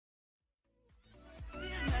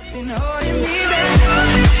Hey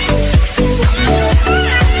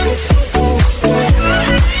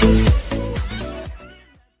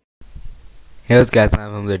what's guys,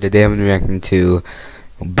 I'm Humler. Today I'm reacting to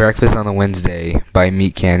Breakfast on a Wednesday by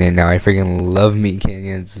Meat Canyon. Now I freaking love Meat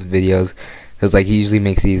Canyon's videos because like he usually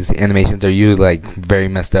makes these animations that are usually like very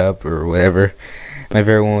messed up or whatever. My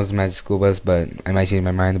favorite one was Magic School Bus, but I might change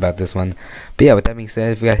my mind about this one. But yeah, with that being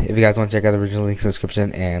said, if you guys want to check out the original link in the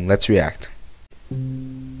description, and let's react.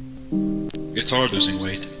 It's hard losing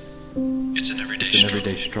weight. It's an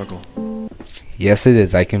everyday struggle. Yes it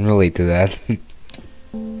is, I can relate to that. You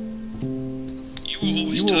will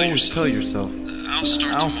always tell yourself,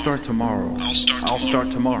 I'll start tomorrow. I'll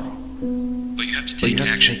start tomorrow. But you have to take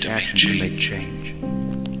action to make change.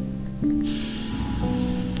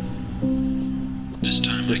 This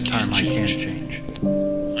time I can change.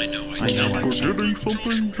 I know I can. Forgetting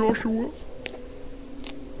something, Joshua?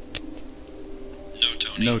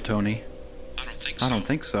 No, Tony. I don't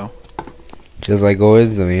think so. Just like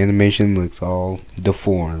always, the animation looks all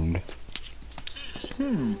deformed.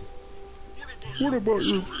 What about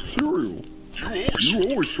your cereal? You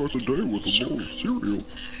always start the day with a bowl of cereal.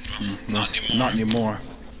 Not anymore.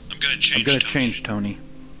 I'm gonna change, Tony.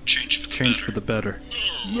 Change for the better.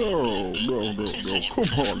 No. Come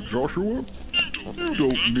on, Joshua. You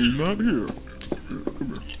don't need that here.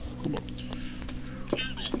 Come on.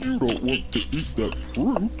 You don't want to eat that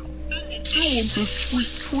fruit. You want this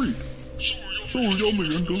sweet treat. So yummy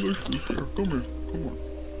and delicious. Here, come on.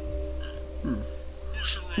 Here.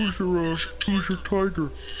 Who's your tiger?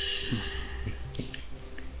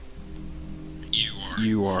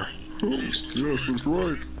 You are. Oh, yes, that's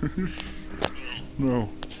right. Now,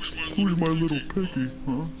 who's my little piggy,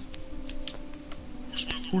 huh?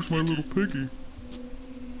 Who's my little piggy?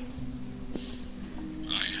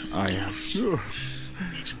 I am. Yes,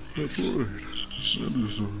 that's right.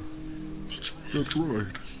 That's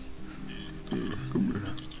right. Come here. Look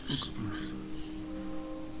at this.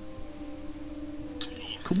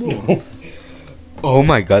 Come on. Oh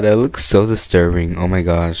my god, that looks so disturbing. Oh my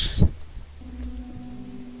gosh.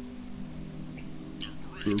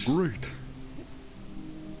 They're great.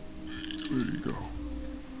 There you go.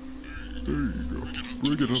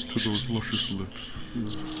 Bring it up to those luscious lips.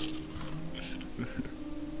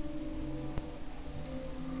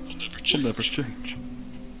 I'll never change.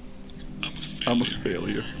 I'm a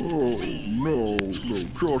failure. Oh, no,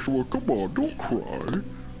 Joshua, come on, don't cry.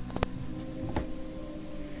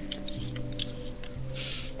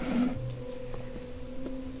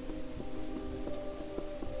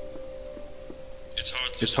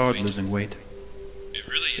 It's hard losing weight. It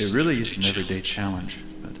really is an everyday challenge,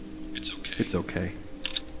 but it's okay.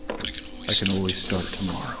 I can always start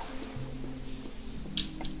tomorrow.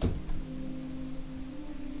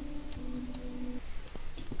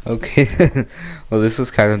 Okay. Well, this was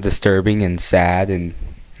kind of disturbing and sad, and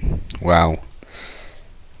wow.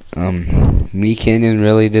 Meat Canyon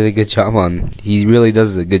really did a good job on. He really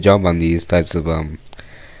does a good job on these types of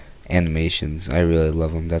animations. I really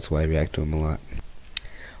love him. That's why I react to him a lot.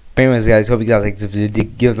 But anyways, guys, hope you guys liked this video.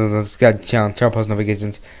 Give us a subscribe to the channel, turn on post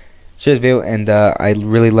notifications, share this video, and I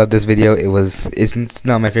really love this video. It's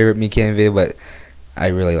not my favorite Meat Canyon video, but I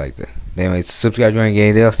really liked it. But anyways, subscribe, join,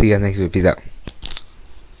 and I'll see you guys next week. Peace out.